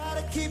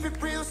Keep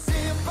it real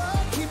simple,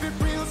 keep it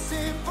real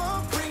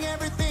simple. Bring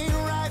everything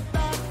right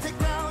back to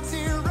ground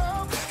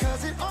zero.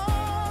 Cause it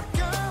all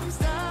comes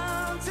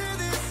down to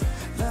this: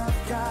 love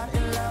God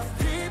and love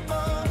people.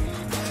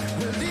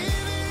 We're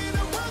living in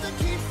a world that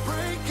keeps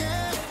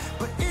breaking,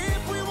 but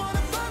if we want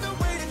to find a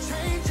way to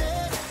change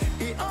it,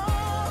 it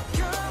all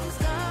comes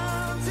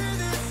down to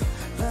this: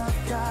 love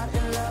God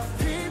and love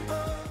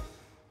people.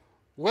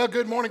 Well,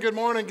 good morning, good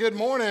morning, good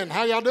morning.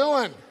 How y'all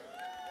doing?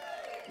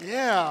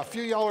 Yeah, a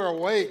few of y'all are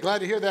awake. Glad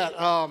to hear that.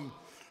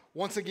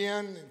 Once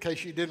again, in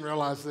case you didn't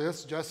realize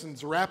this,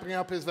 Justin's wrapping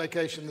up his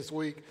vacation this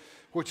week,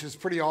 which is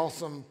pretty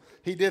awesome.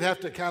 He did have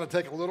to kind of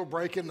take a little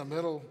break in the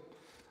middle,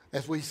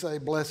 as we say,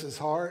 bless his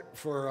heart,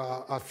 for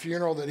a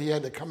funeral that he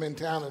had to come in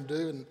town and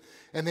do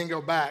and then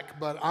go back.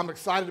 But I'm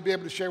excited to be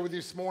able to share with you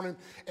this morning.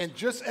 And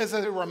just as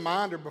a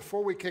reminder,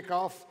 before we kick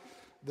off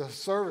the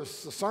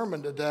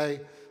sermon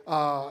today,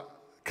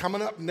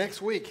 coming up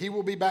next week, he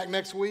will be back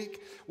next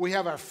week. We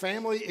have our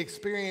Family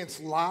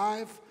Experience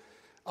Live.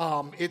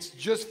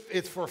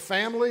 It's for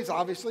families,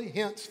 obviously,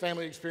 hence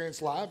Family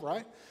Experience Live,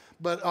 right?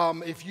 But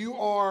if you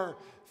are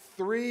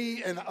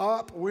 3 and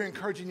up, we're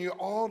encouraging you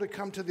all to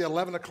come to the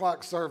 11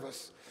 o'clock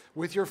service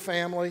with your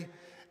family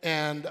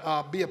and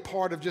be a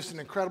part of just an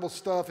incredible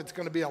stuff. It's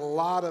going to be a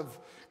lot of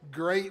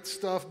great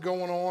stuff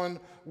going on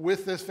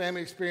with this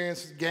family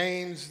experience,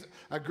 games,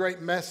 a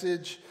great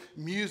message,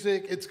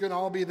 music. It's going to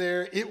all be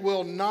there. It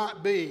will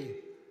not be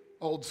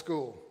old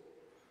school.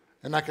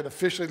 And I can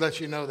officially let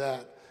you know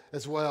that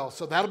as well.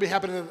 So that'll be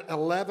happening at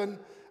 11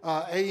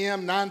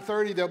 a.m.,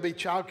 9:30. There'll be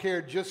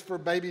childcare just for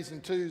babies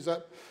and twos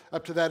up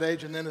to that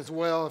age. And then as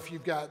well, if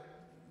you've got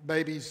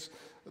babies,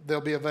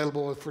 they'll be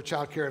available for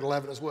childcare at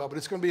 11 as well. But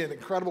it's going to be an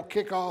incredible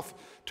kickoff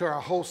to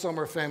our whole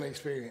summer family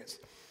experience.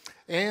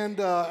 And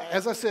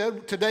as I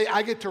said, today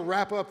I get to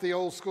wrap up the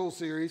old school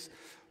series.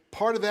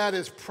 Part of that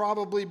is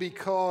probably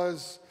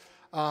because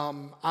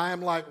I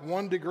am like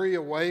 1 degree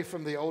away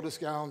from the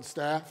oldest guy on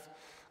staff.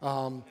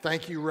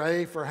 Thank you,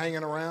 Ray, for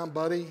hanging around,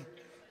 buddy.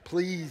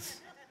 Please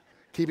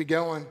keep it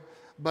going.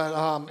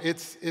 But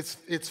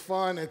it's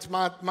fun. It's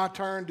my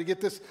turn to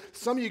get this.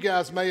 Some of you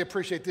guys may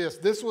appreciate this.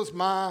 This was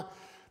my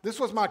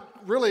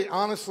really,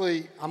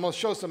 honestly, I'm going to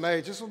show some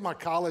age. This was my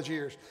college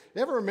years.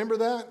 You ever remember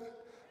that?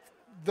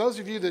 Those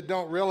of you that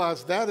don't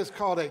realize, that is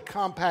called a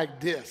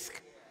compact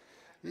disc.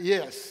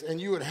 Yes,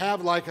 and you would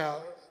have like a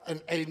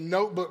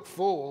notebook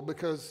full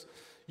because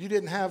you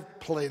didn't have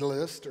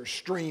playlist or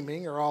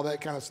streaming or all that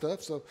kind of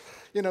stuff. So,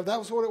 that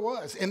was what it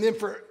was. And then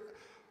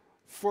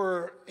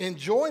for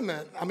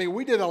enjoyment, I mean,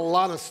 we did a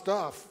lot of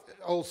stuff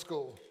old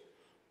school.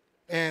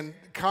 And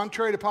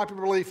contrary to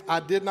popular belief, I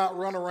did not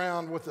run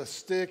around with a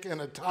stick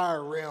and a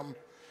tire rim,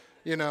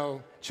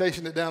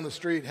 chasing it down the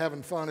street,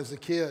 having fun as a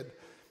kid.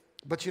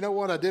 But you know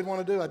what I did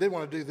want to do? I did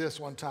want to do this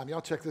one time. Y'all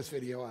check this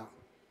video out.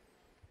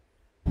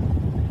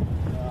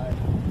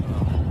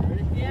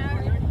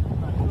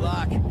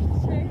 Block.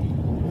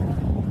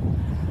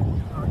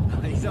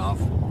 He's off.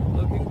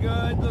 Looking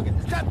good.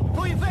 Stop!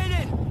 Pull your feet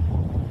in!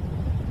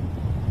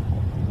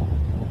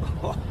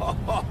 Oh,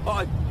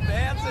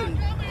 bouncing.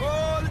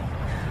 Oh,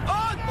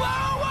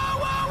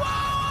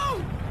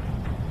 whoa!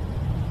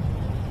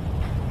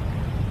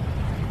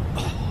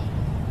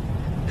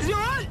 Is he all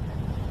right?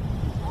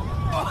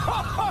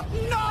 Oh,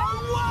 no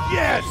way!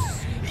 Yes!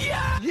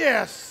 Yeah!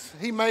 Yes!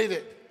 He made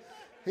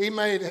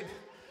it.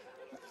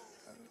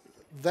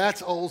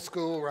 That's old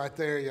school right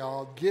there,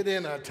 y'all. Get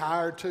in a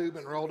tire tube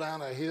and roll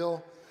down a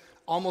hill,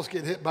 almost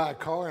get hit by a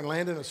car and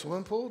land in a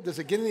swimming pool. Does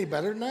it get any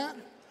better than that?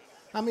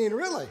 I mean,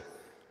 really.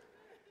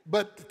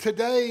 But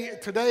today,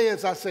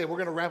 as I said, we're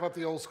going to wrap up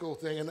the old school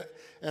thing,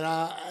 and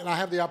I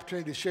have the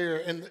opportunity to share.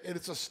 And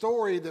it's a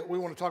story that we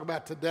want to talk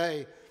about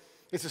today.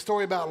 It's a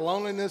story about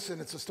loneliness,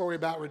 and it's a story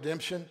about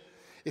redemption.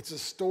 It's a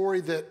story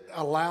that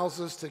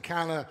allows us to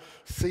kind of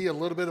see a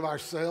little bit of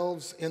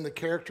ourselves in the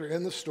character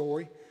in the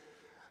story.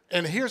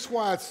 And here's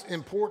why it's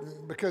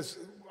important, because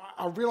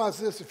I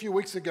realized this a few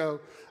weeks ago.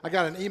 I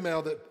got an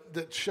email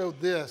that showed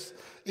this.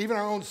 Even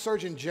our own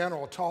Surgeon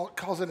General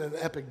calls it an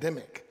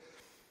epidemic.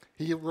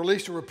 He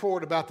released a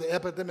report about the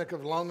epidemic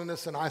of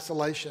loneliness and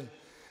isolation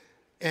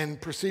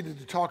and proceeded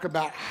to talk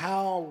about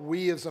how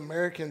we as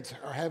Americans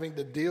are having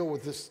to deal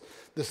with this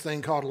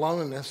thing called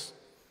loneliness.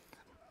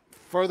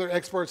 Further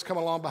experts come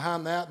along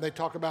behind that, and they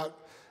talk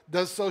about,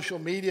 does social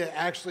media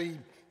actually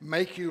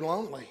make you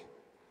lonely?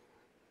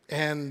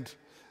 And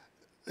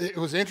it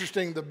was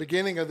interesting, the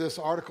beginning of this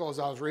article as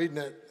I was reading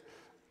it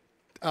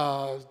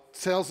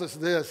tells us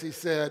this. He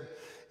said,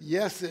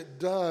 yes, it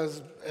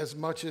does, as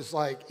much as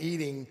like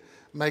eating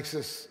makes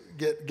us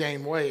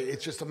gain weight.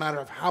 It's just a matter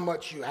of how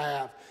much you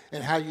have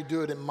and how you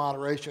do it in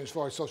moderation as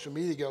far as social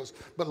media goes.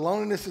 But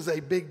loneliness is a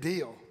big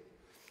deal.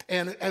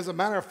 And as a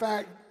matter of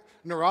fact,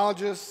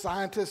 neurologists,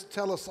 scientists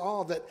tell us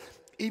all that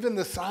even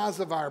the size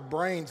of our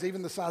brains,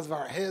 even the size of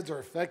our heads are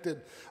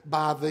affected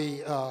by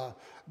the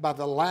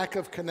lack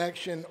of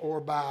connection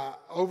or by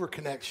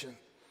over-connection.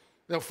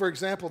 Now, for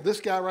example, this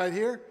guy right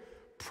here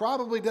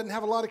probably doesn't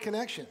have a lot of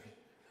connection,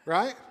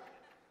 right?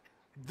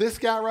 This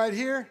guy right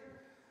here,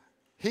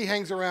 he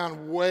hangs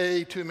around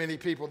way too many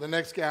people. The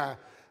next guy,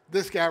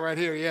 this guy right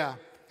here, yeah.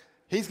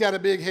 He's got a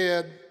big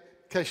head.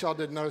 In case y'all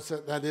didn't notice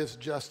it, that is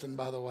Justin,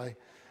 by the way.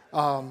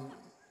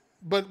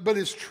 But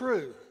it's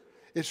true.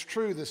 It's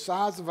true. The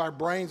size of our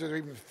brains are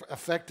even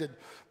affected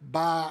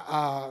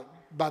by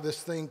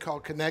this thing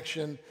called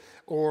connection,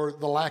 or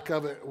the lack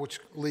of it, which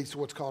leads to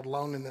what's called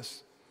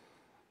loneliness.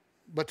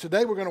 But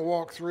today we're going to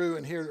walk through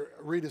and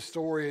read a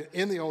story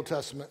in the Old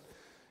Testament,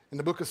 in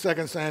the book of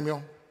 2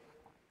 Samuel.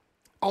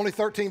 Only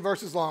 13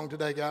 verses long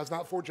today, guys,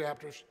 not 4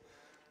 chapters.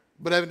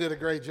 But Evan did a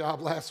great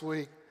job last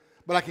week.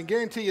 But I can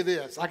guarantee you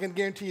this,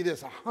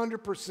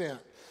 100%,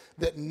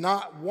 that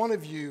not one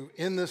of you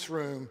in this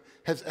room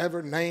has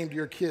ever named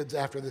your kids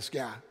after this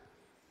guy.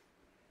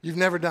 You've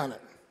never done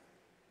it.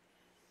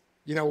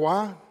 You know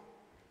why?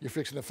 You're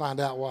fixing to find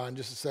out why in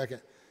just a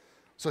second.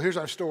 So here's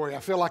our story. I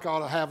feel like I ought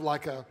to have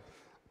like a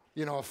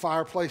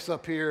fireplace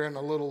up here and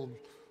a little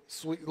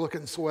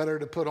sweet-looking sweater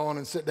to put on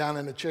and sit down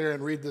in a chair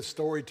and read this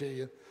story to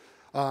you.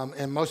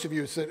 And most of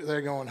you sit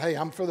there going, hey,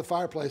 I'm for the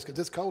fireplace because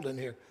it's cold in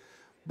here.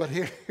 But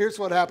here's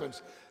what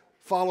happens.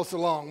 Follow us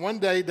along. One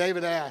day,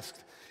 David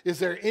asked, is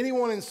there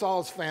anyone in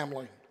Saul's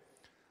family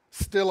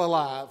still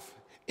alive?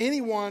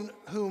 Anyone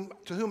to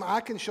whom I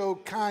can show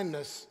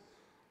kindness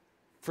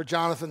for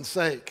Jonathan's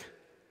sake?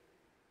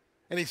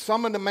 And he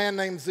summoned a man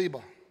named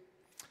Ziba,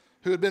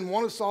 who had been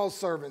one of Saul's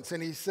servants.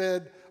 And he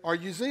said, are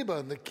you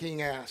Ziba? The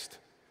king asked.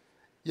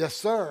 Yes,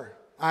 sir,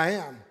 I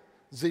am,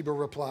 Ziba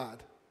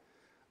replied.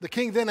 The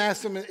king then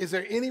asked him, is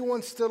there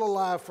anyone still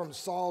alive from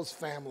Saul's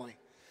family?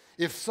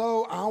 If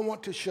so, I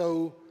want to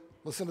show,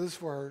 listen to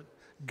this word,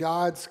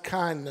 God's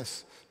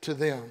kindness to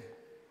them.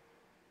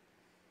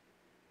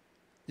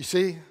 You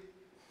see,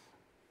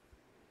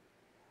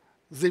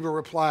 Ziba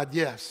replied,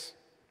 yes.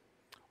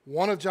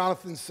 One of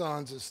Jonathan's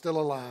sons is still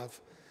alive,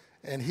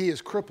 and he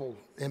is crippled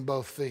in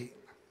both feet.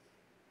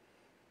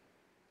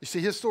 You see,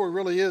 his story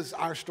really is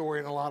our story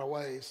in a lot of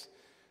ways.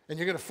 And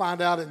you're going to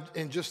find out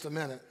in just a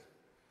minute.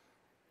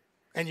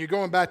 And you're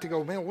going back to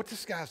go, man, what's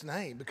this guy's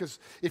name? Because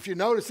if you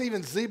notice,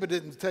 even Ziba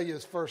didn't tell you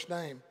his first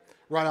name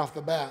right off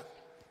the bat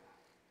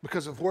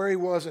because of where he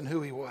was and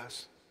who he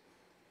was.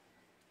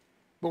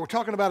 But we're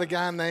talking about a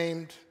guy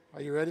named,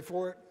 are you ready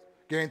for it?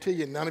 Guarantee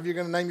you, none of you are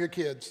going to name your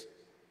kids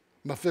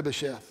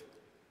Mephibosheth.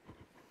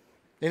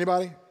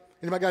 Anybody?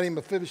 Anybody got any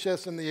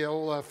Mephibosheths in the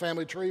old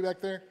family tree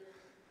back there?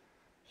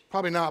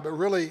 Probably not, but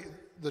really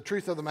the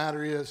truth of the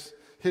matter is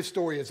his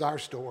story is our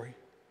story.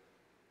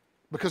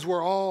 Because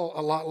we're all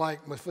a lot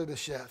like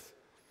Mephibosheth.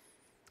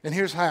 And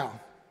here's how.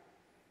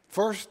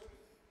 First,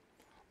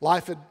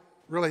 life had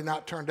really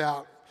not turned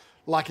out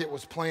like it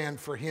was planned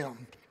for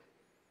him,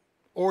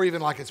 or even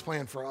like it's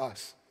planned for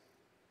us.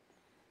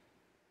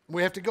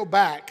 We have to go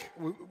back.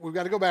 We've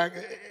got to go back.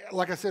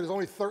 Like I said, there's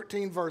only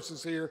 13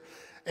 verses here,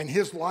 and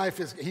his life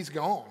he's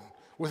gone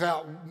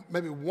without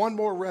maybe one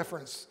more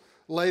reference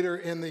later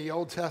in the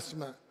Old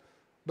Testament.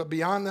 But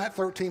beyond that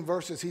 13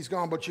 verses, he's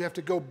gone. But you have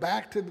to go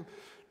back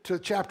to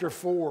chapter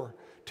 4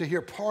 to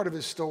hear part of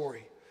his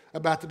story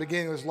about the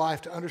beginning of his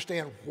life to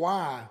understand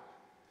why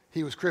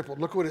he was crippled.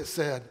 Look what it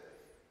said.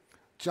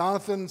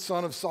 Jonathan,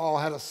 son of Saul,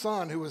 had a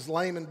son who was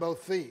lame in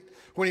both feet.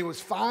 When he was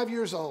 5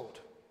 years old,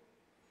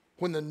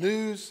 when the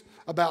news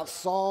about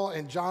Saul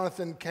and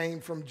Jonathan came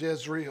from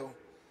Jezreel,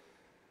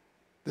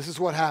 this is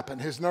what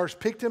happened. His nurse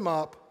picked him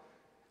up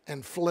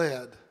and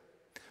fled.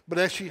 But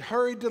as she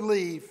hurried to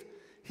leave,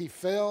 he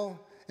fell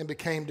and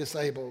became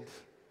disabled.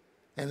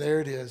 And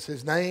there it is.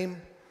 His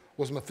name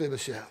was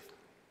Mephibosheth.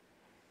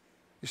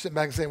 You sit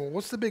back and say, well,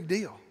 what's the big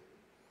deal?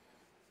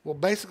 Well,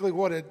 basically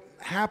what had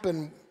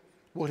happened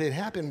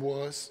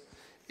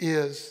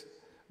is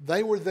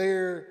they were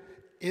there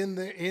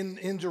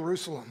in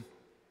Jerusalem.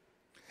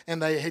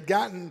 And they had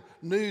gotten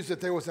news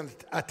that there was an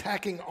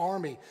attacking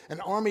army, an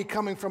army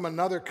coming from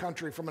another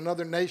country, from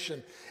another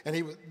nation.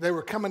 And they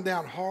were coming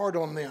down hard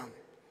on them.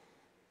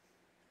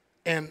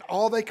 And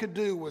all they could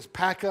do was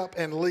pack up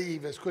and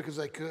leave as quick as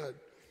they could.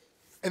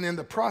 And in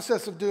the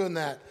process of doing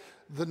that,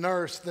 the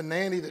nurse, the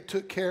nanny that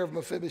took care of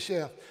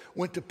Mephibosheth,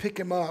 went to pick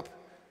him up.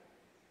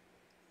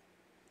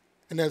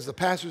 And as the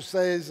passage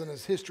says and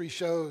as history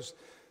shows,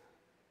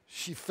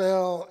 she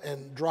fell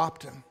and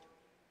dropped him.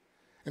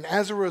 And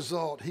as a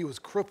result, he was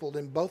crippled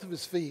in both of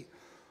his feet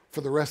for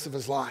the rest of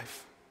his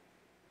life.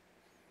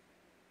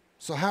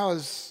 So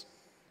as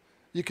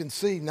you can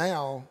see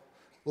now,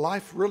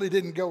 life really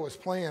didn't go as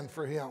planned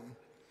for him.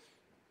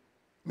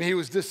 I mean, he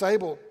was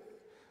disabled,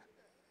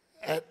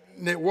 and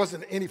it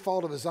wasn't any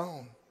fault of his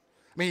own.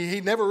 I mean,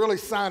 he never really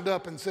signed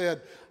up and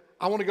said,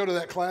 I want to go to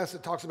that class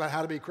that talks about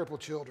how to be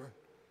crippled children.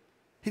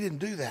 He didn't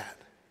do that.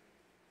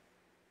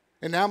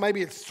 And now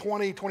maybe it's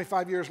 20,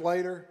 25 years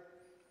later,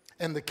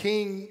 and the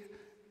king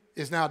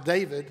is now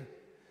David,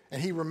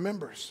 and he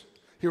remembers.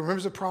 He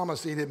remembers the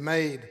promise he had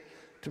made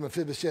to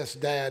Mephibosheth's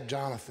dad,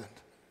 Jonathan.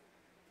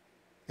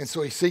 And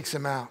so he seeks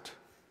him out.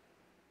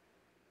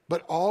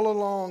 But all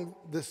along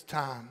this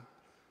time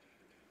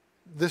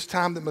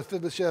that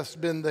Mephibosheth's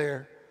been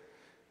there,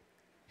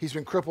 he's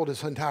been crippled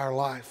his entire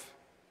life.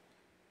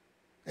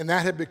 And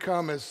that had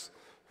become as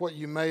what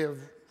you may have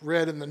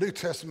read in the New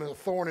Testament, a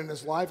thorn in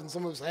his life, and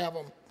some of us have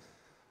them.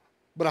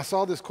 But I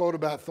saw this quote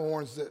about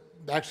thorns that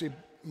actually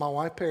my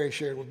wife Perry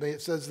shared with me.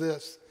 It says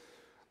this: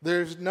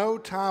 there's no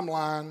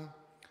timeline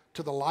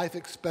to the life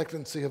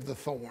expectancy of the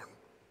thorn.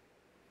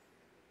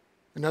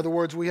 In other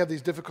words, we have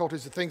these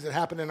difficulties, the things that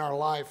happen in our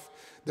life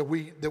that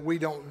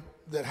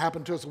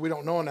happen to us that we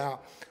don't know now.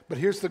 But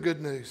here's the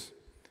good news.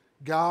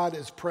 God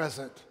is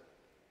present,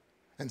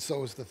 and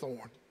so is the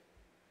thorn.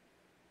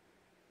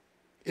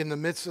 In the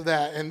midst of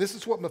that, and this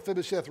is what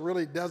Mephibosheth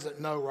really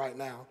doesn't know right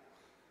now.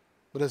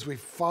 But as we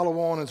follow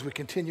on, as we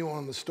continue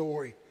on the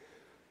story,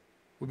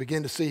 we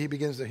begin to see, he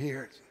begins to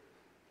hear it.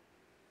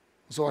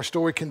 So our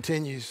story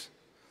continues.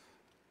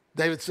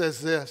 David says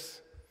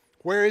this: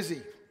 where is he?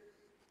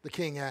 The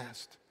king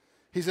asked.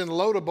 He's in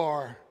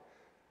Lodabar,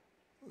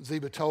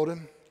 Ziba told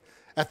him,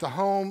 at the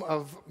home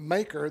of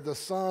Makir, the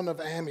son of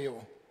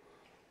Ammiel.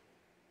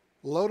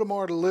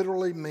 Lodabar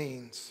literally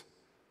means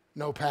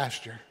no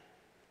pasture.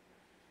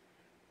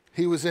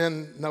 He was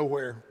in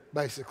nowhere,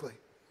 basically.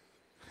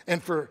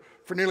 And for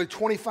nearly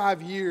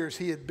 25 years,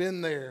 he had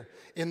been there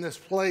in this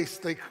place.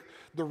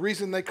 The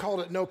reason they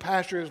called it no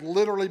pasture is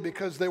literally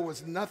because there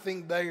was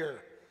nothing there.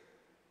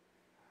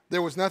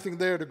 There was nothing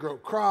there to grow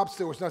crops.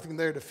 There was nothing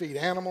there to feed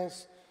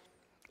animals.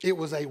 It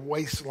was a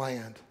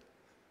wasteland.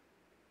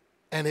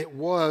 And it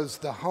was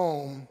the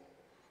home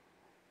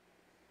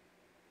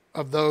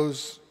of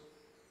those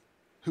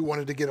who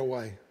wanted to get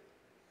away.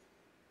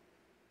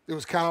 It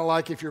was kind of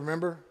like, if you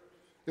remember,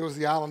 it was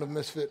the island of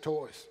misfit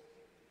toys.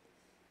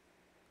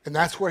 And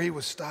that's where he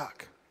was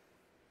stuck.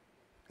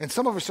 And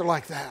some of us are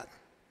like that.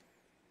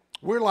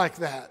 We're like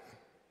that.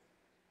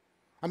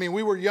 I mean,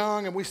 we were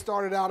young and we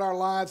started out our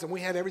lives and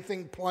we had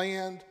everything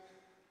planned.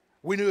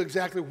 We knew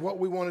exactly what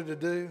we wanted to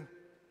do.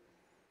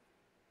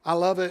 I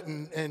love it.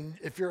 And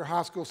if you're a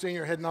high school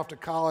senior heading off to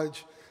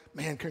college,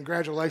 man,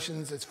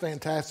 congratulations. It's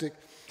fantastic.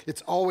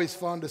 It's always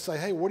fun to say,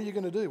 hey, what are you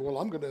going to do? Well,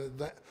 I'm going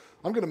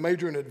to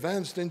major in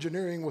advanced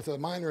engineering with a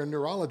minor in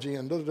neurology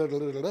and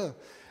da-da-da-da-da-da.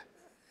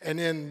 And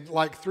then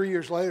like 3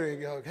 years later, you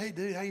go, hey,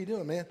 dude, how you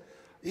doing, man?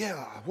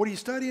 Yeah, what are you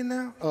studying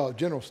now? Oh,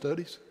 general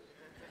studies.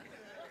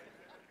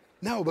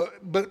 No,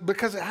 but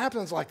because it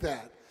happens like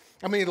that.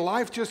 I mean,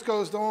 life just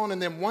goes on,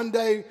 and then one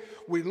day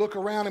we look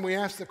around and we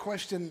ask the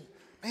question,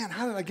 man,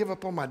 how did I give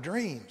up on my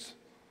dreams?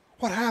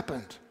 What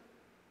happened?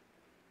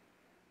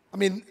 I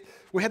mean,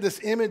 we had this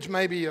image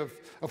maybe of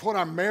what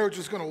our marriage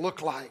was going to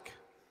look like,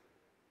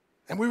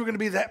 and we were going to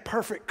be that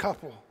perfect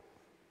couple.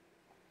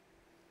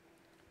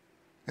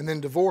 And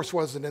then divorce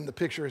wasn't in the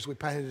picture as we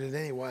painted it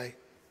anyway.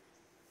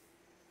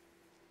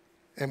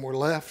 And we're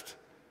left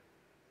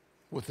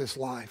with this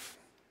life.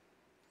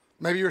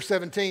 Maybe you're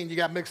 17, you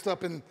got mixed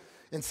up in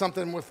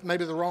something with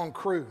maybe the wrong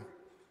crew,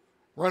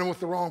 running with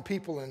the wrong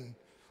people, and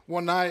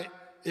one night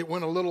it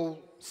went a little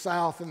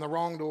south in the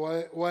wrong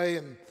way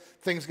and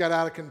things got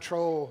out of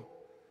control.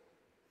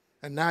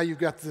 And now you've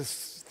got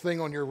this thing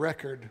on your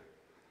record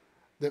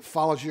that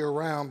follows you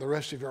around the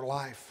rest of your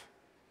life.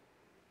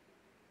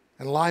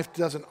 And life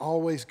doesn't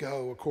always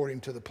go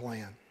according to the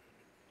plan.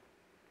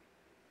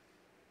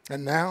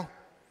 And now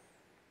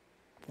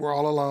we're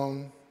all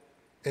alone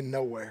in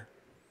nowhere.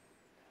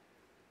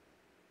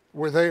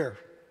 We're there.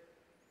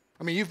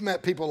 I mean, you've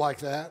met people like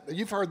that.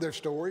 You've heard their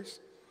stories.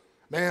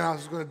 Man, I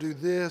was going to do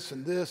this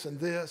and this and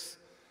this.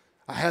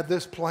 I had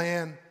this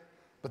plan,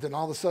 but then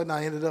all of a sudden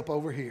I ended up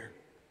over here.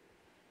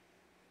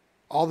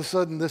 All of a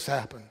sudden this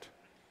happened.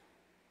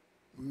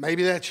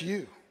 Maybe that's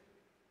you.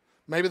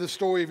 Maybe the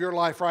story of your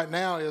life right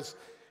now is,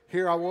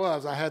 here I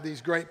was. I had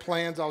these great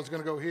plans. I was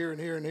going to go here and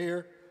here and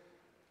here.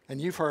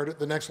 And you've heard it.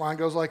 The next line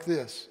goes like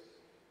this.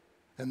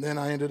 And then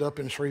I ended up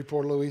in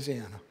Shreveport,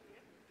 Louisiana.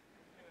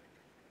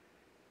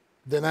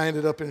 Then I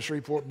ended up in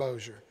Shreveport,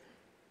 Bossier.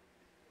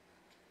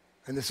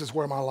 And this is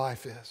where my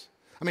life is.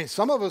 I mean,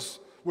 some of us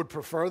would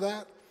prefer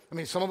that. I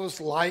mean, some of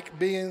us like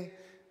being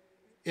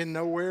in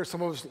nowhere.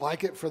 Some of us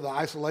like it for the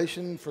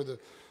isolation, for the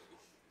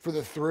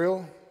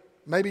thrill.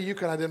 Maybe you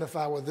can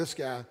identify with this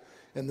guy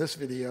in this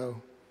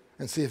video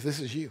and see if this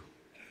is you.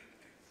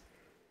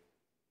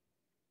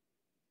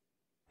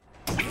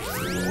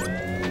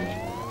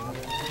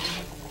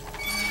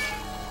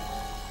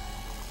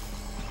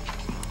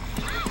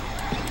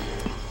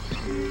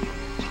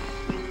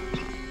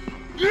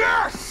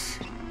 Yes!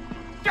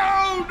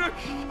 Down a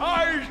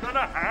size and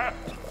a half.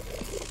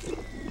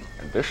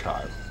 And this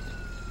time,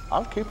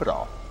 I'll keep it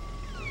all.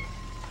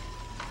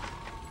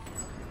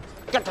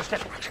 Get the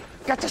stick, Max.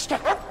 Get the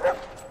stick.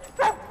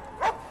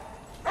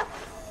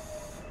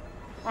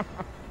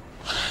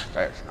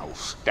 There's no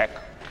stick.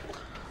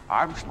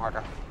 I'm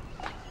smarter.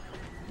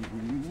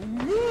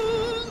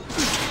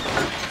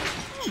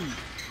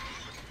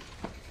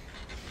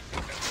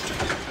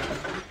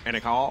 Any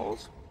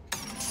calls?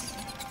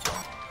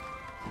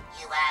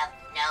 You have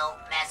no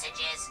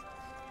messages?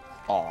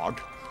 Odd.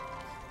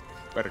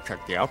 Better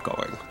check the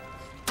outgoing.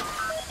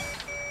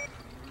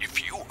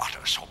 If you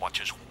utter so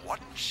much as one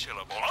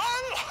syllable,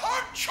 I'll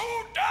hunt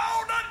you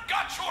down and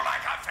gut you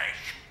like a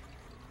fish.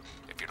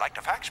 If you'd like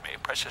to fax me,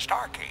 press the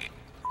star key.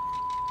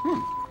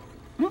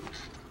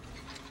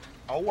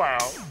 Oh,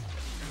 well.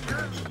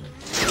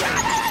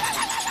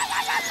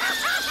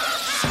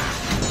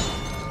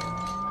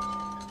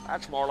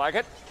 That's more like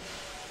it.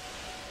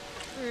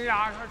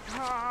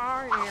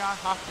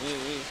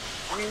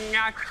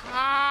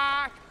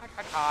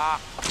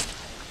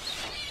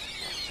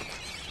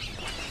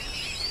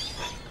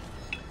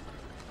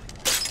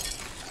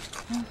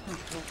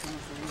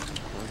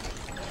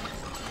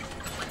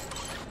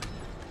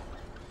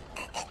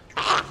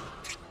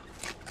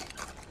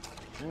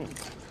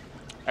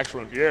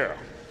 Excellent year.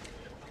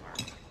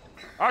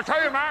 I'll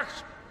tell you,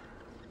 Max,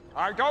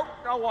 I don't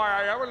know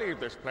why I ever leave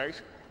this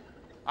place.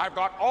 I've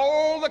got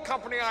all the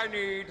company I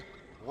need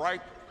right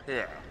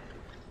here.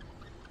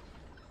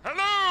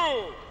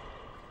 Hello!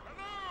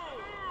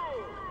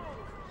 Hello!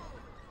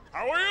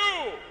 How are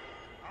you?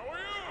 How are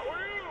you? How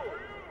are you?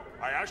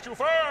 I asked you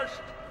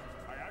first.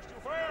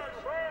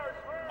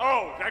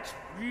 Oh, that's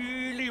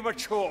really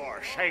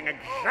mature, saying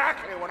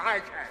exactly what I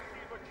said.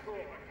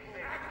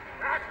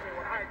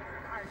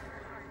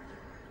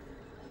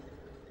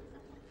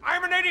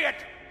 I'm an idiot!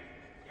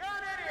 You're an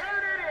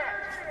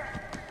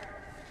idiot!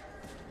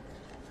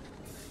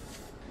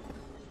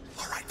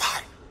 All right,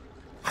 fine.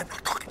 I'm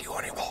not talking to you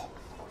anymore.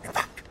 In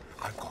fact,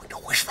 I'm going to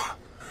whisper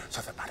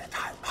so that by the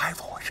time my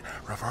voice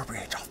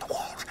reverberates off the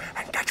walls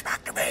and gets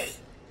back to me,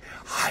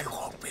 I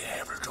won't be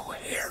able to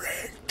hear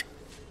it.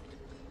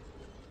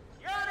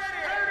 You're an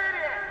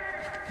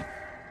idiot!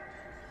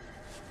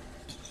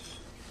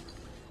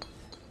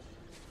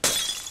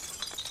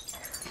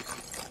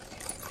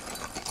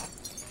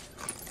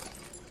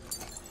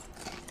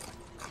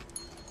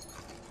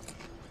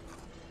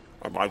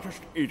 Am I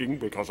just eating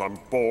because I'm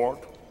bored?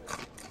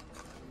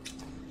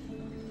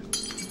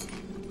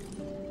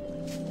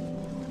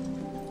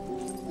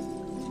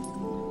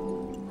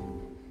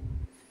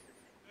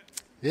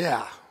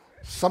 Yeah,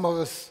 some of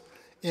us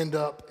end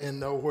up in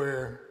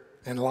nowhere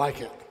and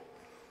like it.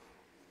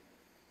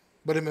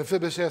 But in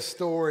Mephibosheth's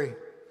story,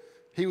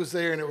 he was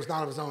there and it was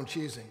not of his own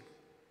choosing.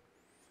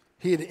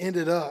 He had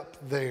ended up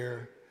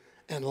there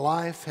and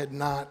life had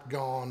not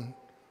gone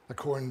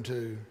according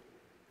to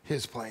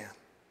his plan.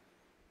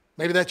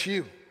 Maybe that's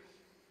you.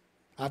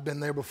 I've been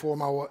there before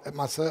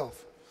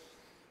myself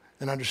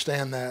and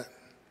understand that.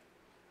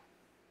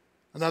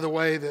 Another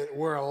way that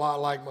we're a lot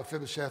like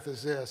Mephibosheth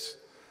is this.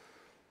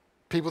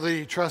 People that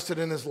he trusted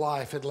in his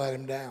life had let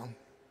him down.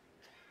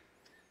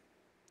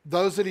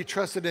 Those that he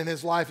trusted in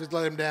his life had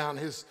let him down.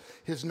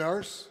 His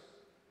nurse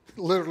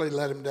literally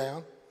let him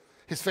down.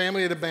 His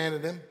family had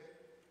abandoned him.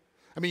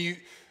 I mean,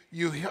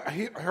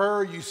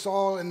 you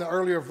saw in the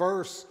earlier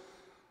verse,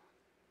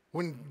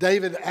 when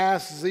David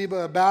asked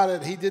Ziba about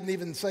it, he didn't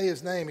even say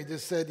his name. He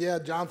just said, yeah,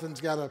 Jonathan's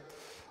got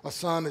a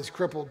son that's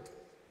crippled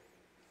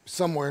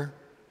somewhere.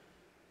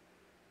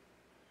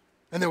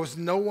 And there was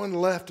no one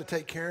left to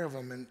take care of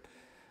him. And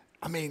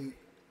I mean,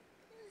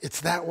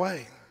 it's that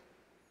way.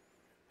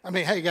 I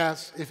mean, hey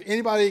guys, if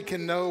anybody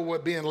can know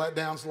what being let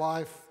down's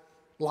like,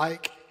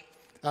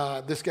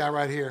 this guy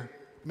right here.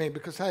 I mean,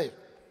 because hey,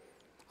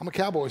 I'm a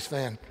Cowboys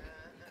fan.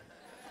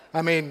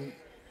 I mean,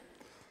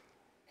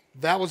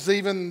 that was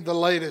even the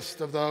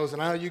latest of those,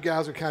 and I know you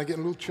guys are kind of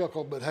getting a little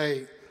chuckled, but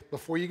hey,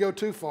 before you go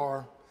too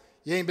far,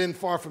 you ain't been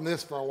far from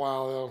this for a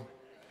while, though.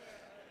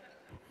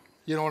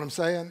 You know what I'm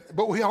saying?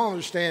 But we all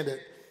understand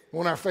it.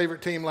 When our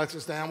favorite team lets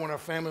us down, when our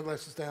family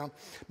lets us down,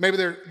 maybe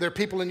there are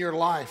people in your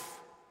life.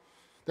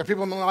 There are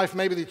people in my life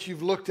maybe that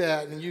you've looked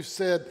at and you've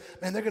said,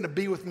 man, they're going to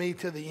be with me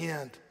to the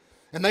end.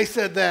 And they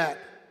said that,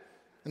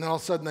 and then all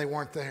of a sudden they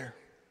weren't there.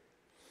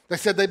 They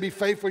said they'd be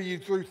faithful to you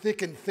through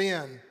thick and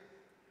thin.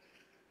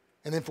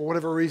 And then for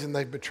whatever reason,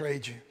 they've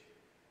betrayed you.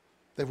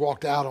 They've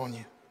walked out on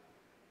you.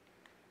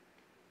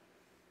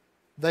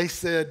 They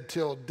said,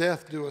 till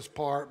death do us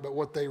part, but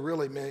what they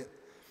really meant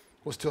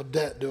was till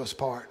death do us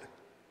part.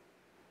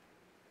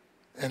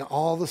 And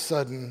all of a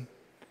sudden,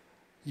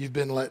 you've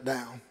been let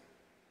down.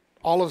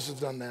 All of us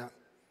have done that.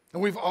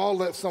 And we've all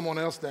let someone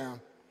else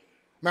down.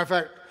 Matter of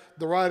fact,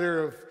 the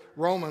writer of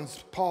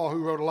Romans, Paul,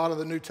 who wrote a lot of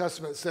the New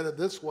Testament, said it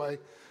this way: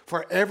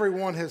 for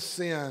everyone has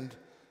sinned,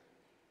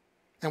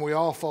 and we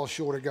all fall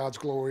short of God's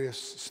glorious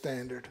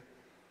standard.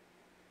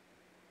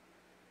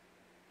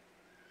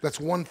 That's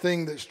one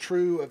thing that's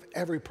true of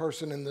every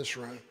person in this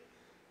room,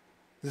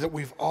 is that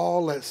we've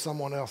all let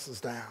someone else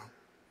down.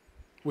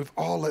 We've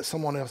all let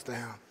someone else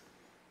down.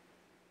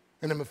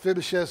 And in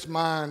Mephibosheth's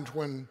mind,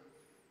 when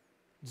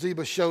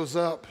Ziba shows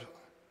up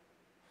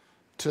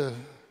to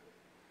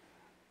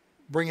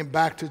bring him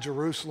back to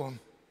Jerusalem,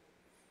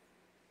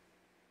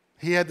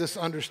 he had this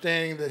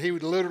understanding that he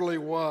literally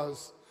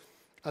was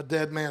a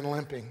dead man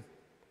limping.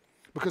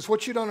 Because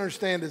what you don't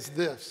understand is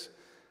this: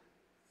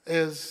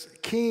 as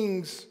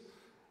kings,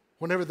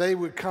 whenever they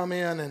would come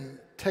in and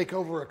take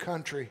over a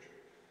country,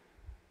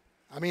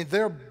 I mean,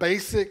 their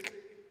basic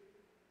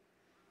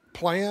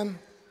plan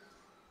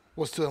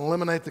was to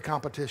eliminate the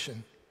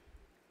competition.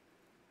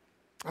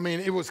 I mean,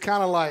 it was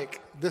kind of like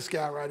this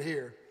guy right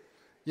here.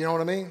 You know what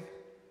I mean?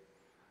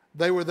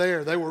 They were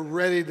there. They were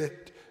ready to,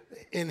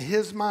 in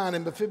his mind,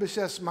 in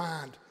Mephibosheth's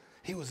mind,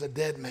 he was a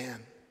dead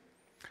man.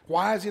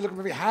 Why is he looking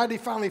for me? How did he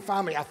finally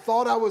find me? I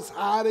thought I was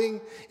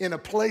hiding in a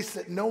place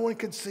that no one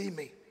could see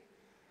me.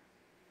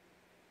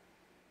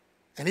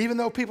 And even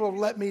though people have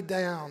let me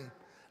down,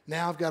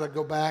 now I've got to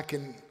go back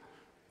and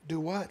do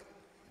what?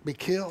 Be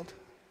killed.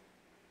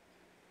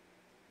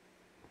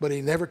 But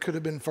he never could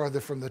have been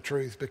further from the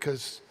truth,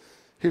 because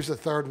here's the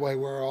third way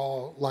we're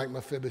all like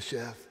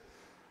Mephibosheth.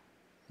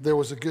 There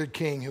was a good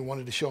king who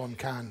wanted to show him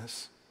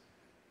kindness.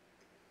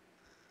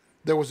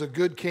 There was a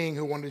good king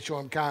who wanted to show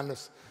him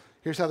kindness.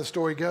 Here's how the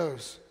story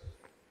goes.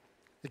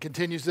 It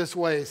continues this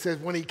way. It says,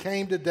 when he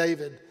came to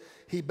David,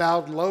 he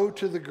bowed low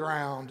to the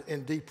ground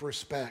in deep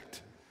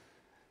respect.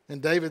 And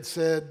David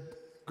said,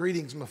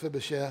 greetings,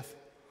 Mephibosheth.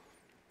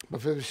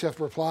 Mephibosheth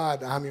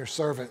replied, I'm your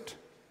servant.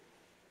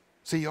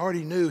 See, he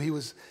already knew he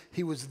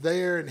was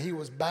there, and he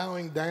was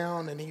bowing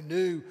down, and he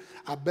knew,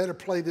 I better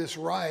play this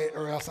right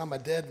or else I'm a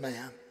dead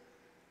man.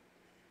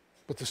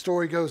 But the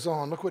story goes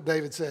on. Look what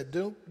David said.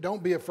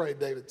 Don't be afraid,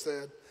 David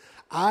said.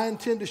 I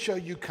intend to show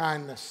you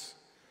kindness.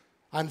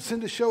 I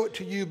intend to show it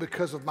to you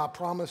because of my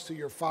promise to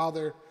your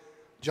father,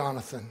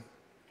 Jonathan.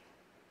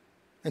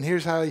 And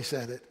here's how he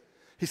said it.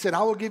 He said,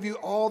 I will give you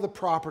all the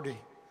property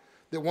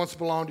that once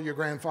belonged to your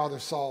grandfather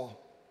Saul.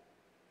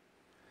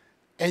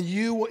 And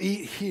you will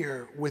eat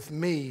here with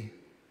me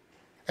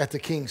at the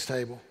king's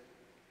table.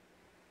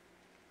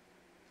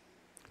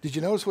 Did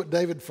you notice what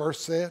David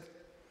first said?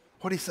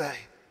 What did he say?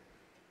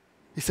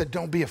 He said,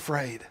 don't be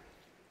afraid.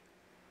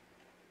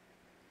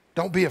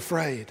 Don't be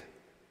afraid.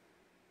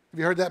 Have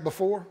you heard that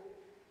before?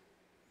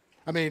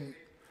 I mean,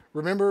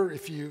 remember,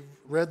 if you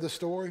read the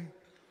story,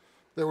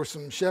 there were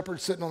some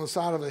shepherds sitting on the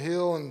side of a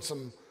hill, and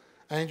some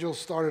angels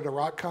started a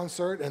rock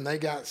concert, and they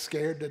got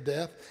scared to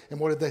death. And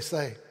what did they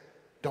say?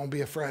 Don't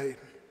be afraid.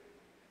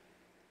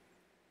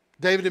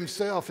 David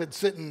himself had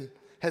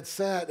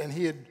sat and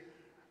he had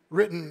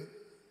written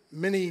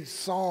many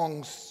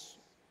songs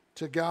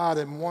to God,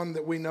 and one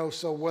that we know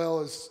so well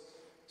is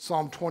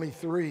Psalm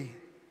 23,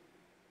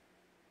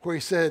 where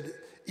he said,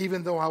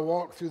 even though I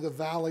walk through the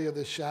valley of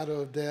the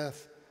shadow of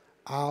death,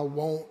 I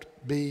won't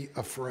be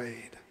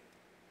afraid.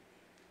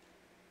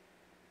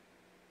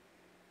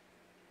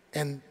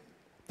 And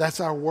that's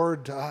our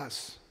word to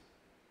us,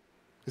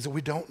 is that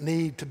we don't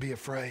need to be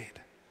afraid.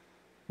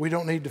 We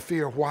don't need to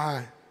fear.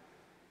 Why?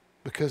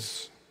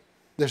 Because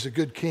there's a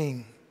good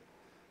king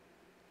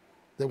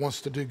that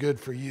wants to do good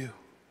for you.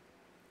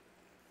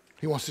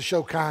 He wants to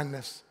show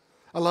kindness.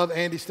 I love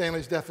Andy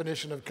Stanley's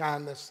definition of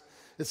kindness.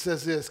 It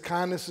says this: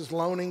 kindness is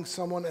loaning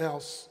someone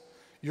else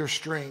your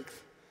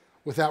strength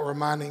without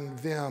reminding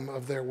them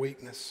of their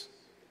weakness.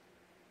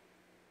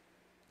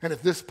 And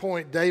at this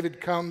point,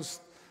 David comes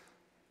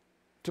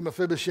to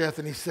Mephibosheth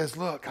and he says,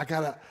 look, I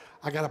got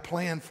a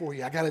plan for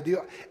you. I got to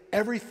do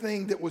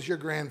everything that was your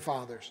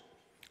grandfather's.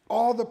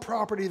 All the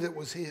property that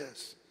was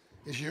his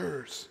is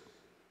yours.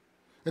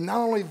 And not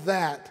only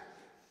that,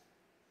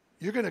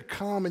 you're going to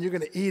come and you're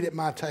going to eat at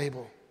my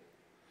table.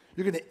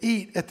 You're going to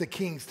eat at the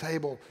king's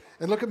table.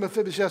 And look at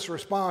Mephibosheth's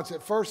response.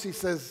 At first he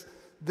says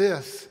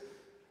this.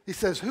 He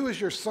says, who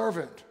is your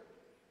servant?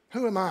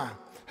 Who am I?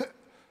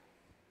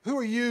 Who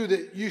are you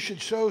that you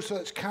should show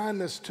such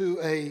kindness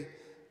to a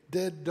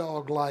dead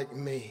dog like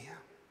me?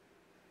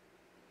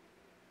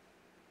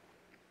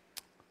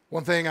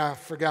 One thing I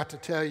forgot to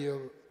tell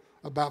you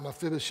about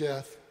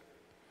Mephibosheth,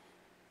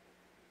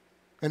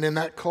 and in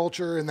that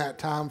culture, in that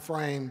time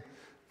frame,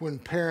 when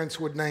parents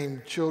would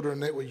name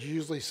children, it was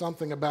usually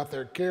something about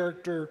their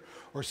character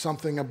or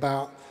something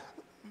about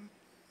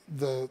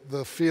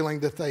the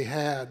feeling that they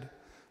had,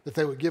 that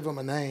they would give them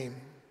a name.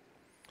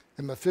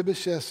 And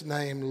Mephibosheth's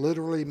name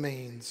literally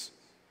means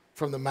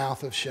from the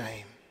mouth of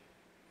shame.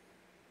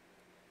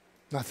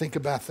 Now think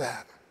about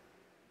that.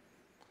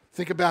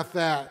 Think about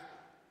that,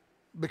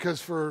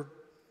 because for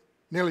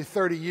nearly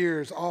 30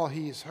 years, all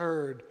he's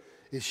heard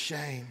is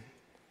shame.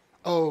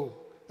 Oh,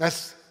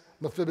 that's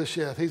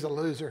Mephibosheth. He's a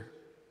loser.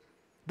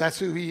 That's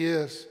who he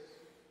is.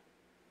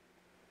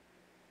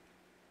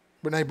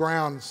 Brene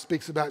Brown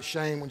speaks about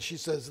shame when she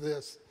says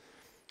this: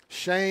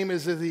 shame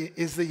is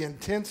the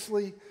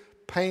intensely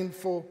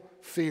painful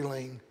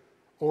feeling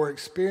or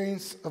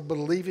experience of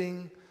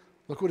believing,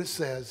 look what it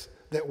says,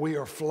 that we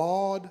are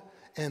flawed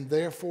and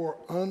therefore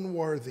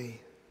unworthy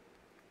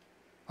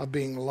of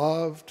being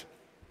loved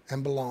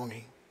and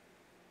belonging.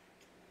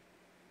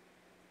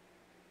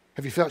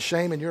 Have you felt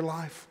shame in your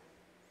life?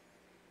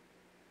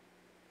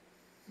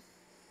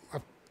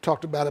 I've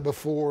talked about it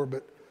before,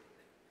 but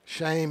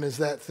shame is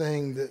that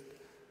thing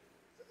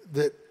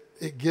that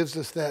it gives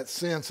us that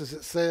sense, as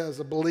it says,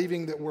 of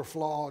believing that we're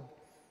flawed.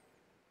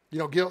 You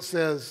know, guilt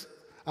says,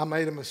 I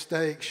made a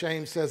mistake.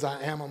 Shame says,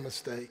 I am a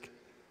mistake.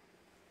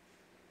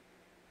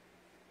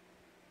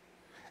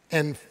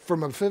 And for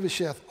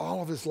Mephibosheth,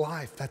 all of his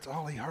life, that's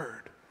all he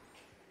heard.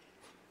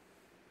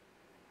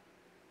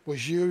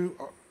 Was you're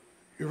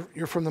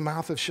from the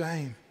mouth of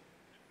shame.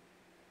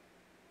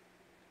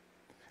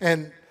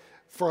 And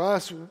for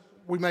us,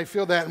 we may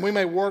feel that, and we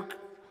may work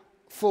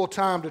full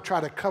time to try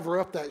to cover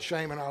up that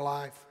shame in our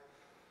life.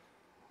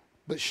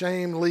 But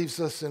shame leaves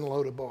us in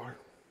Lodabar.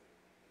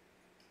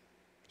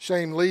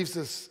 Shame leaves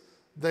us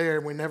there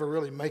and we never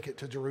really make it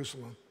to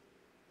Jerusalem.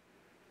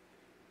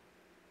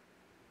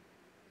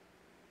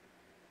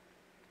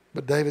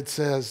 But David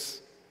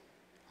says,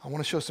 I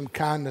want to show some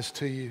kindness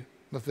to you,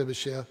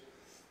 Mephibosheth.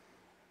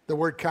 The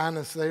word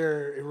kindness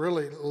there, it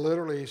really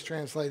literally is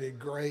translated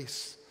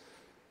grace.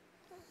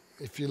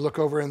 If you look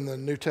over in the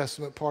New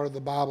Testament part of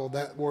the Bible,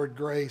 that word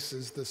grace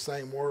is the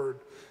same word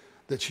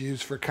that's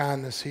used for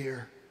kindness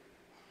here.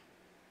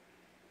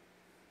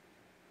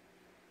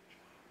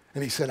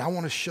 And he said, I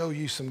want to show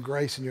you some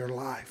grace in your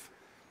life.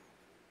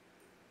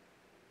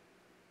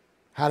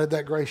 How did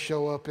that grace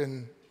show up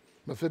in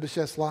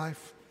Mephibosheth's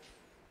life?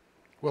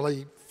 Well,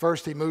 he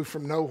moved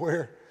from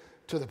nowhere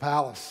to the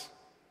palace.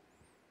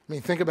 I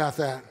mean, think about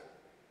that.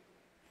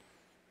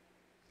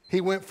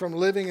 He went from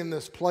living in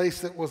this place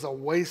that was a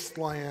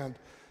wasteland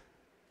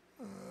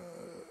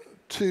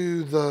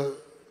to the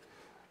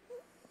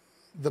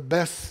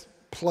best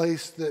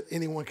place that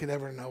anyone could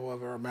ever know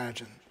of or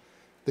imagine,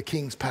 the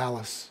king's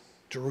palace,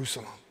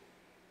 Jerusalem.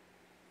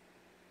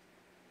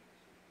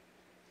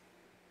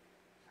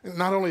 And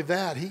not only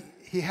that,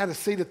 he had a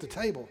seat at the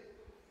table.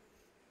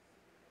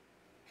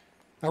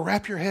 Now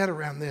wrap your head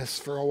around this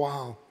for a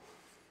while.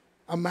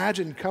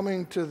 Imagine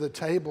coming to the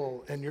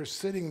table and you're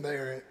sitting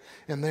there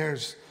and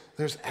there's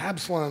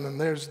Absalom and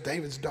there's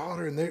David's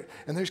daughter and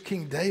there's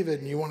King David,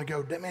 and you want to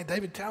go, man,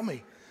 David, tell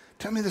me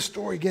the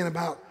story again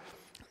about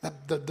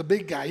the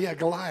big guy,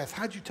 Goliath.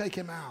 How'd you take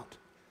him out?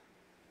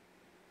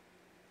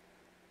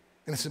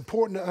 And it's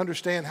important to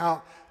understand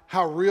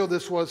how real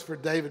this was for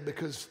David,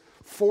 because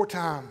four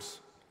times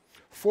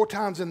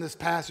in this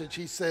passage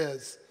he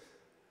says,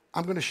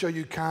 I'm going to show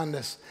you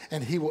kindness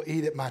and he will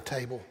eat at my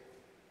table.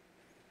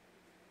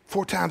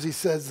 4 times he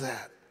says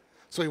that.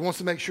 So he wants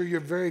to make sure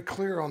you're very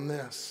clear on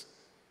this.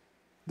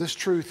 This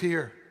truth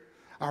here,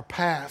 our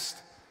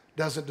past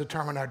doesn't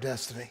determine our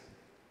destiny.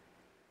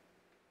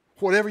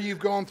 Whatever you've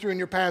gone through in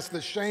your past,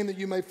 the shame that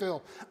you may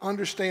feel,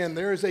 understand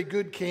there is a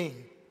good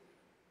king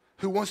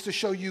who wants to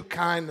show you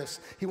kindness.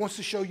 He wants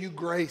to show you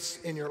grace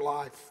in your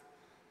life.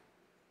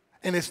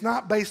 And it's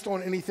not based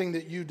on anything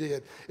that you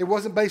did. It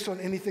wasn't based on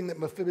anything that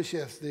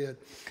Mephibosheth did.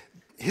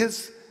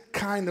 His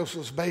kindness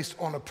was based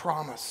on a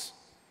promise.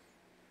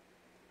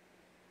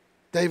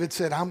 David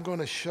said, I'm going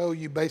to show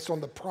you based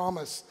on the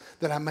promise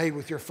that I made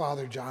with your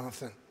father,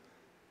 Jonathan.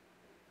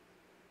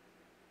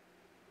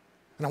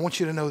 And I want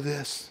you to know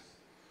this.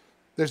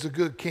 There's a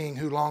good king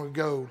who long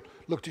ago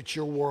looked at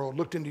your world,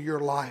 looked into your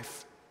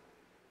life.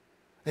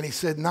 And he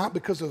said, not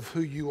because of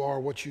who you are,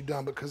 what you've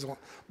done,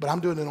 but I'm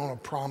doing it on a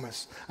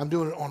promise. I'm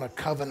doing it on a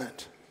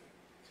covenant.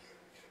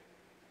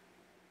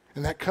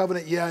 And that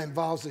covenant,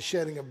 involves the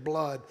shedding of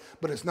blood,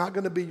 but it's not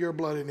going to be your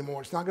blood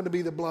anymore. It's not going to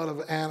be the blood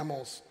of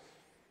animals.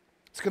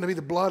 It's going to be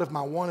the blood of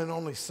my one and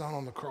only son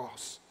on the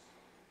cross.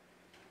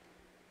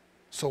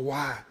 So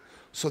why?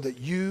 So that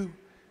you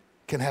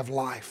can have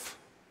life.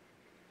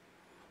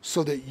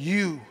 So that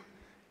you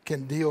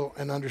can deal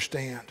and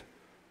understand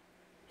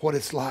what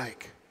it's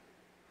like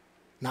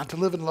not to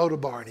live in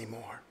Lodabar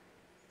anymore,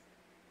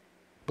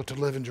 but to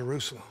live in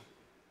Jerusalem.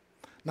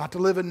 Not to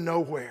live in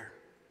nowhere,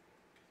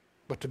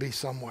 but to be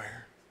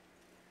somewhere.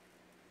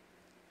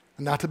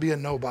 And not to be a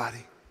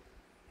nobody,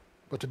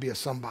 but to be a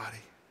somebody.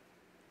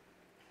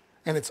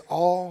 And it's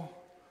all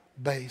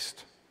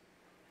based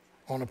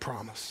on a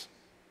promise.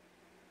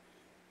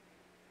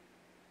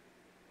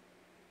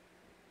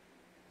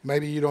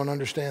 Maybe you don't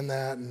understand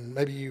that, and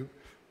maybe you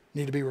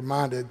need to be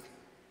reminded.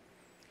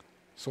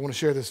 So I want to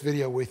share this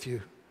video with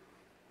you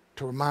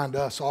to remind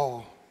us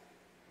all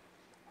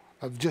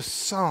of just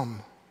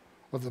some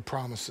of the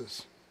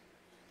promises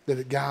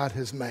that God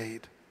has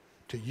made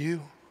to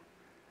you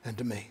and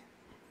to me.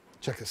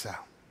 Check this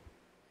out.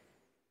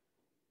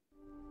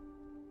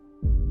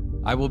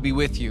 I will be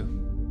with you.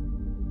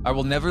 I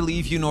will never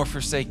leave you nor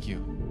forsake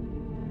you.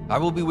 I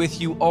will be with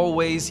you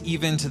always,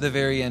 even to the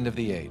very end of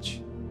the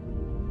age.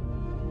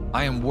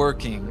 I am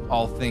working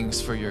all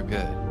things for your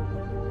good.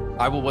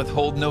 I will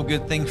withhold no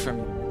good thing from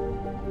you.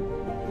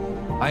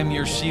 I am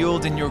your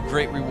shield and your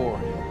great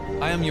reward.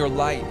 I am your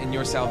light and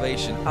your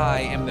salvation.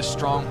 I am the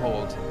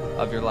stronghold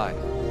of your life.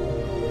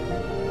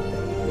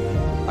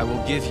 I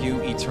will give you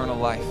eternal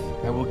life.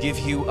 I will give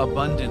you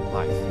abundant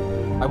life.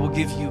 I will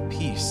give you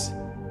peace.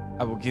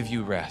 I will give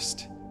you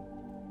rest.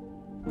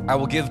 I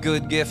will give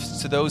good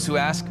gifts to those who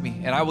ask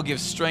me, and I will give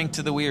strength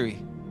to the weary,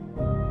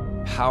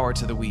 power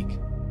to the weak.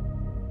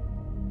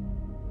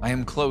 I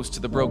am close to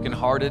the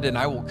brokenhearted, and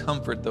I will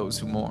comfort those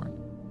who mourn.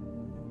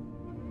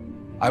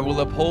 I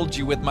will uphold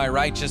you with my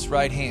righteous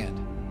right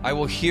hand. I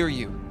will hear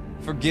you,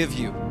 forgive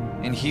you,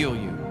 and heal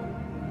you.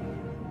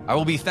 I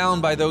will be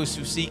found by those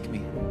who seek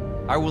me.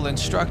 I will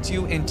instruct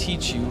you and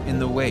teach you in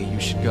the way you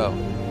should go.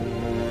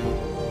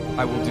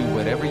 I will do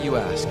whatever you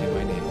ask in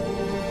my name.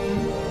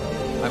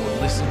 I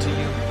will listen to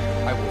you.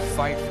 I will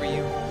fight for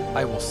you.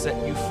 I will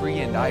set you free,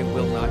 and I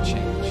will not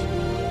change.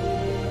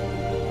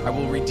 I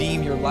will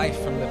redeem your life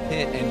from the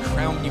pit and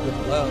crown you with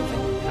love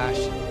and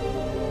compassion.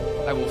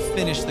 I will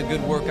finish the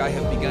good work I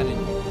have begun in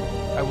you.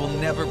 I will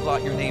never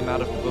blot your name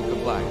out of the book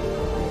of life.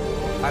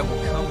 I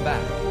will come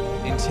back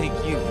and take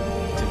you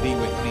to be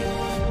with me.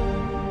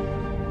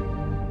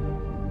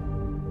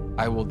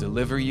 I will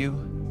deliver you,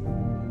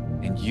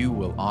 and you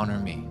will honor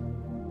me.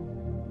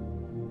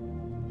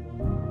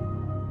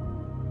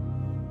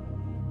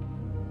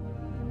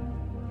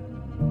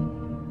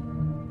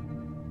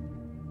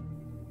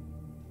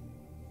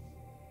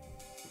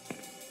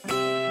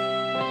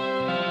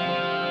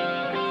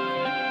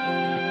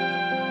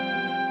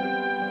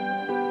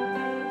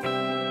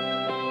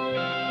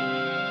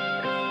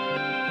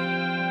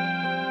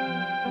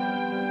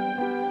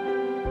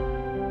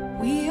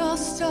 We all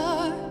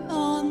start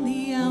on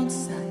the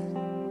outside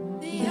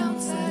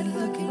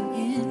looking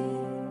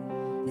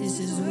in. This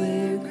is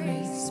where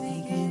grace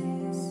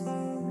begins.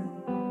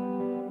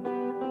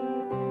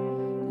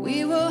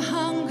 We were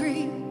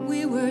hungry,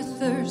 we were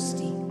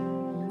thirsty,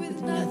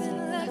 with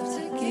nothing left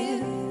to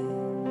give.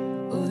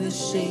 Oh, the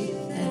shape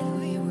that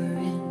we were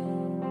in.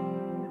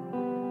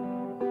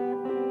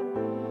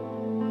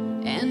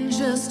 And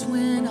just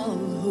when all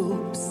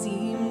hope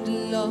seemed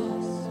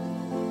lost,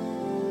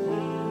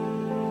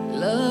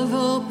 love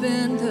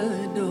opened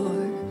the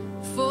door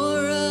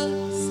for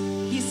us.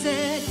 He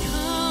said,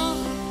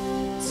 come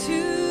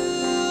to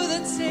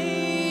the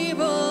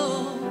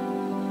table.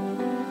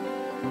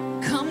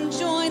 Come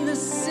join the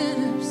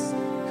sinners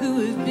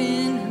who have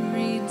been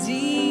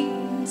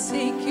redeemed.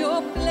 Take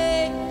your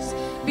place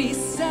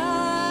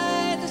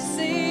beside the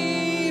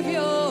Savior.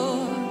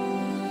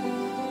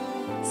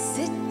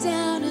 Sit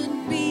down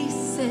and be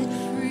set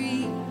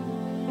free.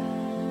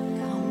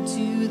 Come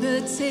to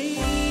the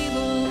table.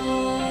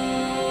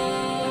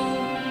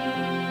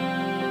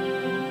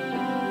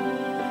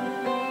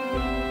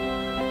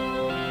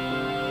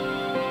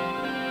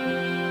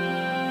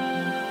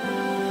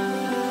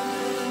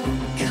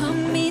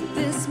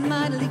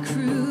 Motley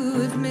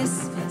crew of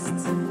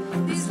misfits,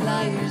 these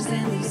liars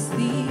and these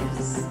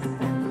thieves.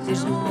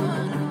 There's no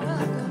one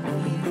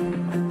welcome here.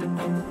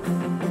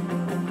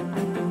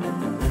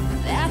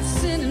 That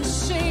sin and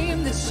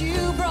shame that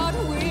you brought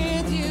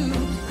with you, you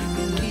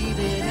can leave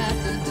it at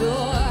the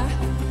door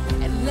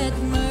and let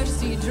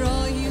mercy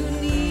draw you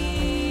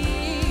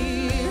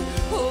near.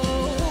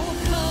 Oh,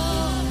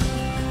 come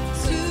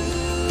to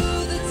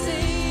the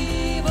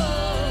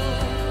table.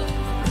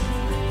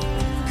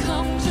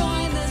 Come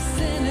join the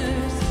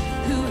sinners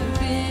who have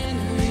been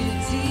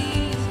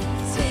redeemed.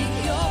 Take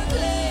your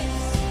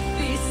place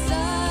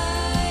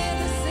beside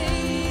the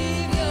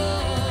Savior.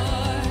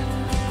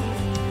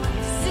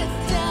 Sit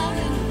down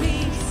and be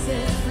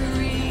set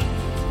free.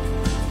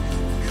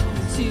 Come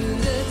to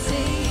the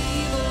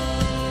table.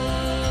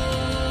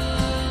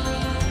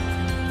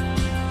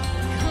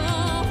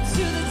 Come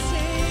to the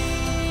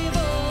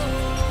table.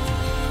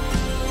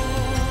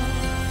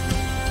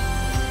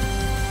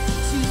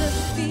 To the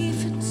thief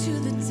and to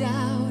the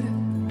doubter,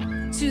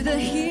 to the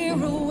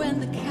hero and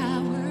the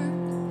coward,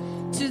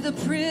 to the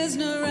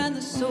prisoner and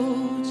the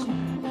soldier,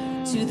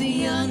 to the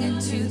young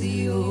and to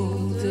the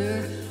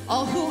older,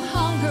 all who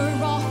hunger,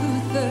 all who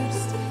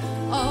thirst,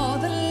 all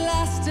the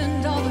last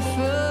and all the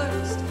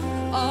first,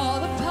 all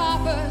the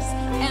paupers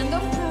and the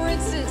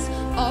princes,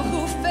 all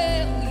who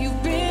fail,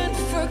 you've been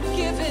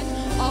forgiven,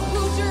 all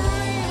who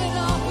dream and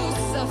all who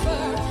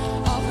suffer,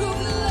 all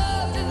who've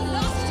loved and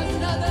lost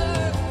another,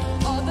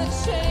 all the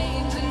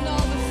chained and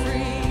all the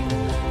free,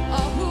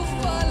 all who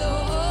follow,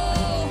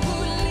 all who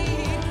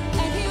lead,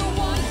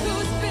 anyone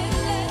who's been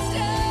let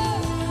down,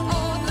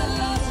 all the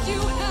lost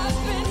you have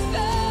been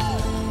found,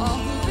 all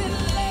who've been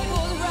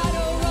labeled right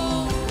or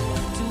wrong,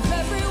 to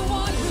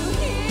everyone who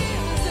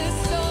hears this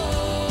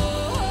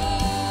song.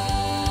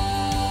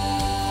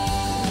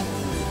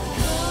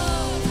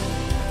 Come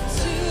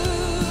to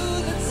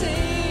the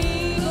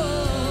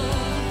table.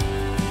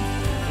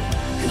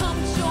 Come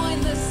join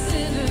the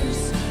sinners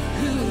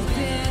who've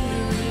been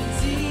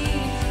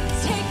redeemed.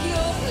 Take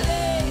your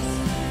place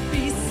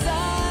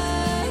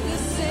beside the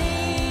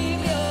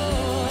Savior.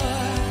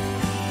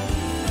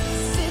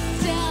 Sit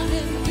down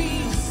and be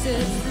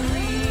set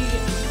free.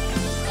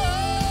 Oh,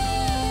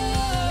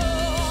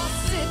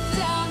 sit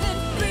down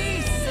and be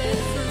set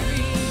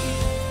free.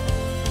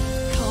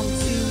 Come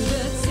to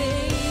the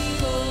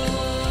table.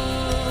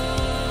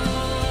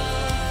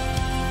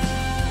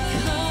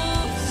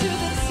 Come to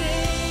the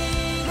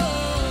table.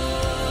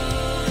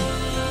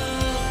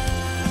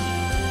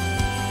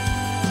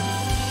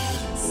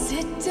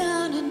 Sit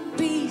down and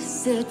be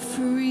set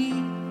free.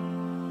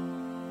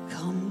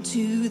 Come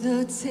to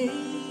the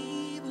table.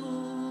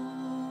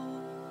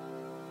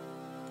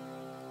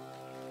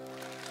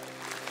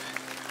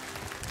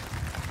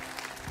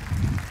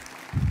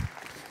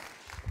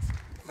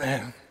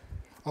 Man,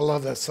 I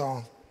love that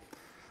song.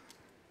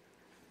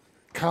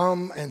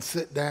 Come and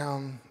sit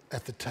down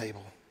at the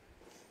table.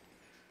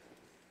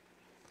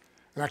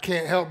 And I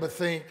can't help but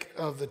think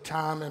of the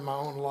time in my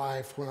own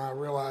life when I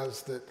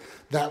realized that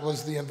that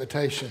was the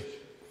invitation.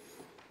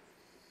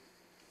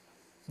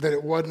 That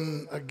it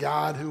wasn't a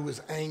God who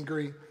was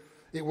angry.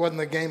 It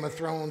wasn't a Game of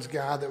Thrones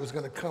God that was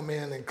going to come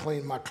in and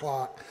clean my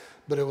clock.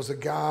 But it was a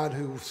God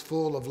who was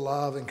full of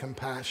love and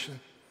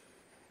compassion.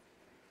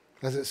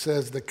 As it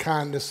says, the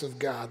kindness of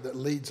God that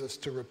leads us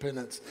to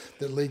repentance,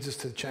 that leads us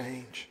to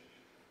change.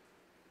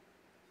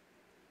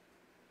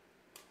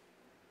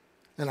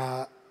 And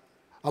I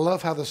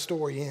love how the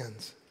story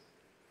ends.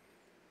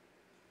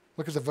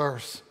 Look at the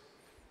verse.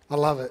 I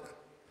love it.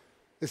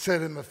 It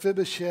said, and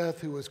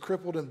Mephibosheth, who was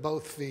crippled in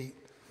both feet,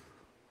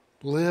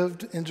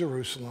 lived in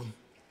Jerusalem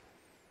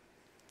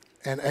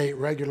and ate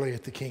regularly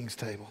at the king's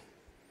table.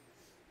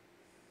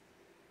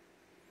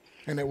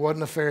 And it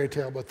wasn't a fairy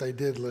tale, but they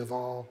did live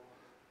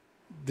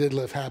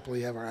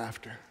happily ever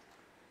after.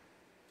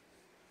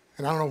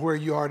 And I don't know where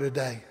you are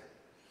today.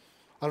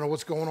 I don't know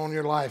what's going on in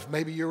your life.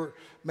 Maybe you're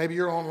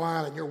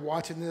online and you're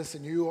watching this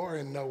and you are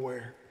in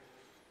nowhere.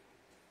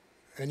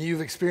 And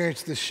you've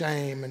experienced this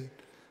shame. And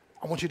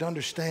I want you to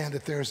understand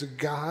that there's a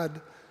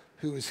God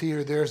who is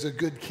here. There's a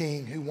good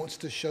king who wants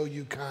to show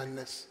you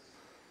kindness.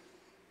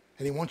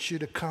 And he wants you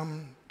to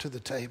come to the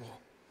table.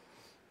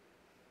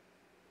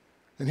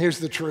 And here's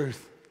the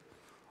truth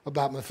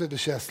about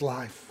Mephibosheth's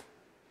life.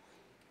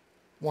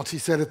 Once he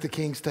sat at the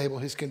king's table,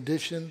 his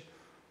condition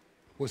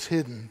was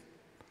hidden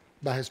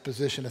by his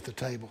position at the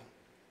table.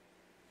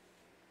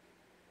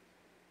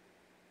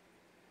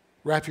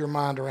 Wrap your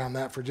mind around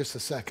that for just a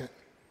second.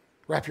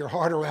 Wrap your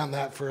heart around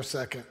that for a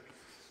second.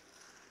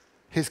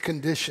 His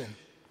condition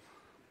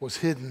was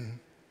hidden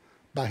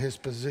by his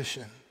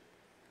position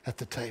at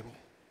the table.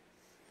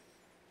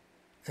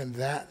 And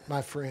that,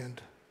 my friend,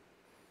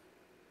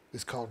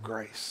 is called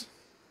grace.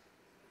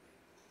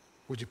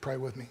 Would you pray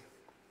with me?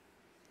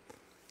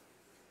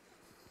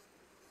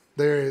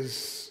 There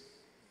is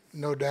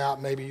no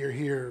doubt maybe you're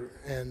here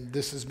and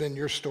this has been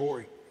your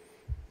story.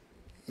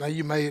 Now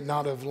you may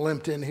not have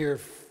limped in here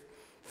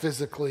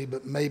physically,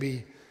 but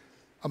maybe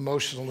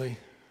emotionally.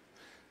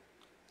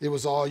 It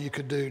was all you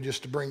could do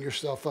just to bring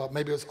yourself up.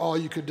 Maybe it was all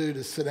you could do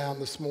to sit down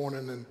this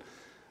morning and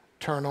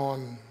turn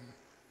on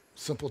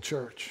Simple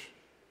Church.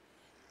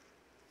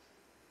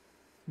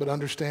 But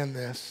understand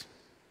this.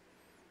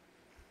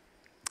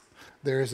 There is